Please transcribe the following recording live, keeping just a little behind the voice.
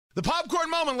The popcorn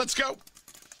moment, let's go.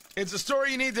 It's a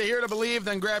story you need to hear to believe,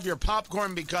 then grab your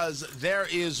popcorn because there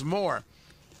is more.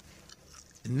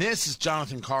 And this is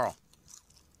Johnathan Karl,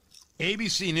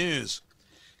 ABC News,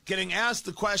 getting asked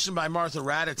the question by Martha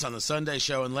Raddatz on the Sunday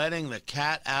show and letting the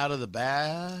cat out of the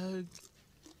bag.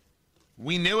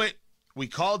 We knew it. We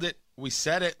called it. We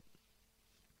said it.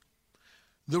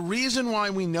 The reason why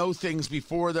we know things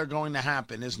before they're going to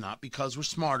happen is not because we're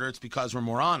smarter. It's because we're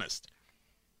more honest.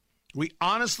 We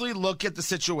honestly look at the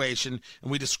situation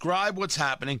and we describe what's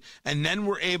happening, and then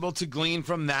we're able to glean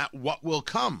from that what will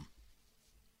come.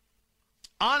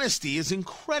 Honesty is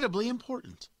incredibly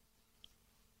important.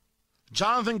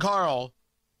 Johnathan Karl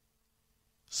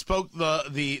spoke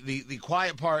the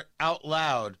quiet part out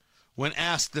loud when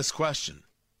asked this question.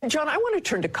 John, I want to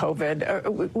turn to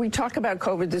COVID. We talk about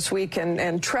COVID this week,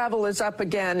 and travel is up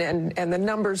again, and the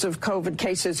numbers of COVID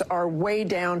cases are way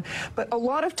down. But a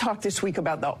lot of talk this week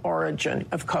about the origin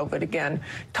of COVID again.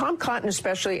 Tom Cotton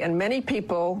especially, and many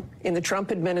people in the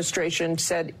Trump administration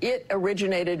said it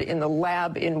originated in the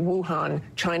lab in Wuhan,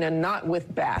 China, not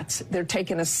with bats. They're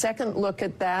taking a second look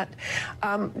at that.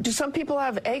 Do some people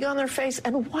have egg on their face?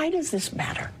 And why does this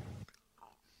matter?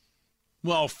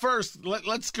 Well, first,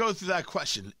 let's go through that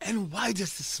question. And why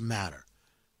does this matter?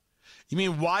 You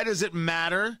mean, why does it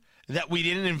matter that we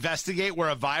didn't investigate where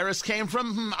a virus came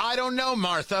from? I don't know,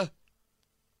 Martha.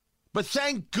 But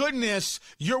thank goodness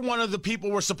you're one of the people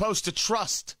we're supposed to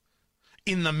trust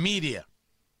in the media.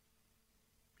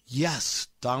 Yes,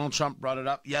 Donald Trump brought it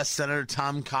up. Yes, Senator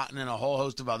Tom Cotton and a whole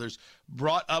host of others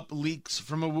brought up leaks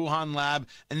from a Wuhan lab,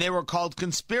 and they were called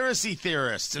conspiracy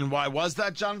theorists. And why was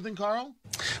that, Johnathan Karl?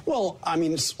 Well, I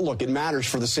mean, look, it matters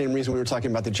for the same reason we were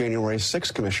talking about the January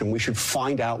 6th Commission. We should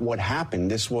find out what happened.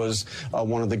 This was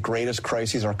one of the greatest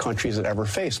crises our country has ever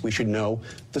faced. We should know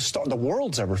the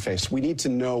world's ever faced. We need to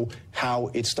know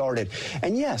how it started.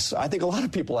 And yes, I think a lot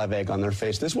of people have egg on their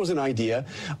face. This was an idea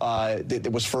that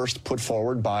was first put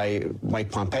forward by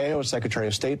Mike Pompeo, Secretary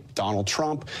of State, Donald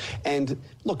Trump. And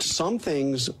look, some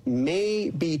things may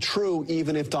be true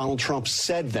even if Donald Trump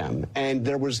said them. And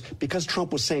because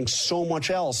Trump was saying so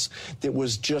much else that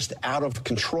was just out of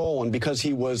control, and because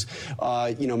he was,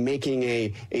 making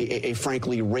a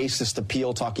frankly racist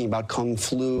appeal, talking about Kung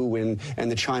flu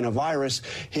and the China virus,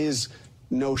 his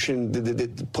notion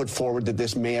that put forward that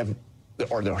this may have,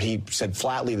 or he said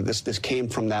flatly that this came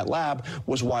from that lab,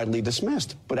 was widely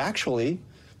dismissed. But actually,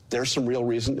 there's some real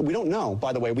reason. We don't know,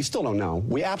 by the way. We still don't know.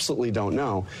 We absolutely don't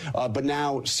know. But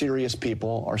now serious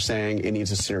people are saying it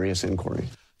needs a serious inquiry.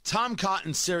 Tom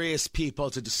Cotton, serious people.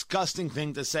 It's a disgusting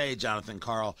thing to say, Johnathan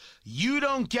Karl. You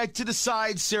don't get to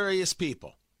decide, serious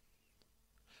people.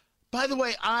 By the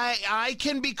way, I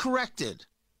can be corrected.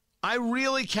 I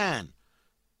really can.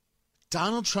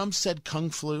 Donald Trump said Kung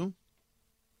flu.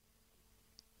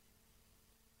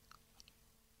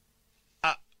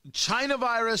 China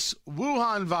virus,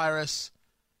 Wuhan virus,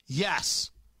 yes.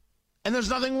 And there's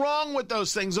nothing wrong with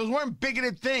those things. Those weren't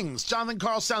bigoted things. Johnathan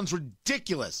Karl sounds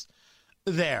ridiculous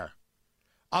there.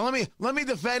 Let me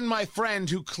defend my friend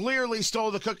who clearly stole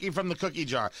the cookie from the cookie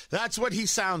jar. That's what he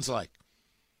sounds like.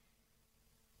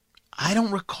 I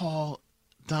don't recall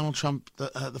Donald Trump,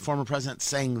 the former president,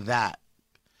 saying that.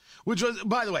 Which was,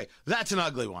 by the way, that's an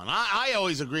ugly one. I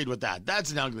always agreed with that.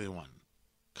 That's an ugly one.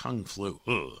 Kung flu.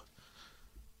 Ugh.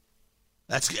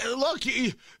 Look,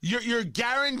 you're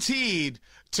guaranteed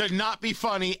to not be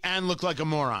funny and look like a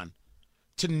moron.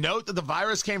 To note that the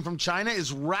virus came from China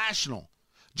is rational,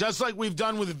 just like we've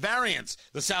done with variants,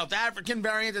 the South African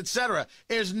variant, etc.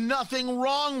 There's nothing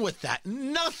wrong with that.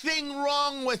 Nothing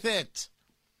wrong with it.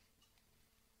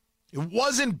 It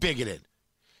wasn't bigoted.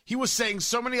 He was saying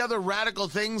so many other radical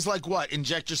things like what?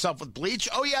 Inject yourself with bleach?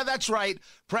 Oh, yeah, that's right.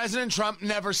 President Trump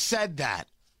never said that.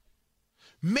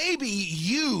 Maybe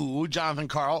you, Johnathan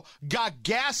Karl, got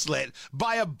gaslit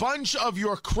by a bunch of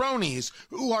your cronies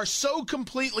who are so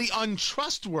completely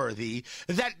untrustworthy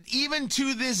that even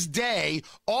to this day,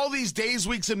 all these days,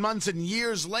 weeks, and months and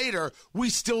years later,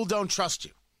 we still don't trust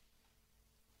you.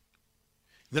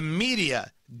 The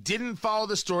media didn't follow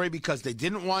the story because they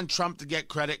didn't want Trump to get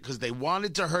credit, because they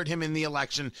wanted to hurt him in the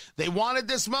election. They wanted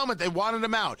this moment. They wanted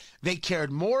him out. They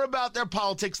cared more about their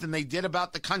politics than they did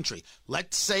about the country.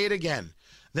 Let's say it again.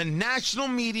 The national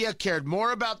media cared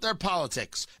more about their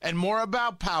politics and more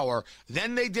about power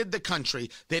than they did the country.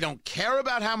 They don't care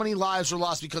about how many lives were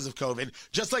lost because of COVID,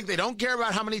 just like they don't care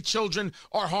about how many children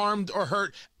are harmed or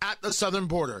hurt at the southern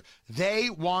border. They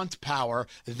want power,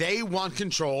 they want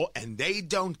control, and they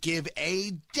don't give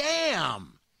a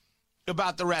damn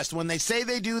about the rest. When they say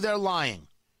they do, they're lying.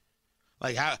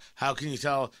 Like, how can you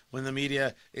tell when the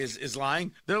media is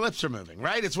lying? Their lips are moving,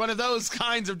 right? It's one of those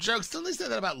kinds of jokes. Don't they say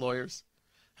that about lawyers?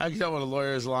 How can you tell when a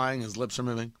lawyer is lying? His lips are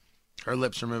moving. Her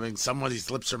lips are moving.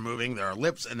 Somebody's lips are moving. There are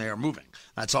lips, and they are moving.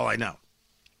 That's all I know.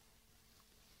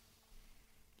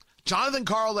 Johnathan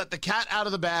Karl let the cat out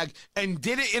of the bag and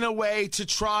did it in a way to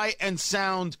try and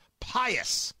sound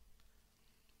pious.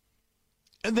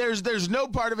 And there's no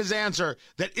part of his answer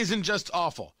that isn't just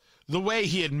awful. The way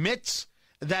he admits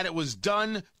that it was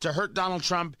done to hurt Donald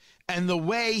Trump, and the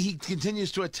way he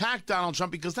continues to attack Donald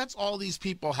Trump, because that's all these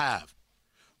people have.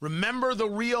 Remember the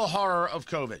real horror of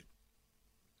COVID.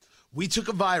 We took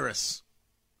a virus,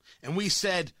 and we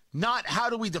said, not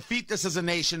how do we defeat this as a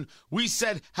nation, we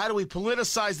said, how do we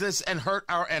politicize this and hurt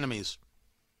our enemies?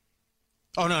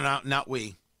 Oh, no, not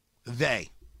we. They.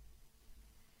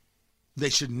 They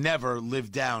should never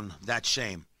live down that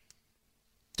shame.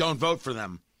 Don't vote for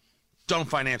them. Don't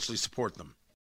financially support them.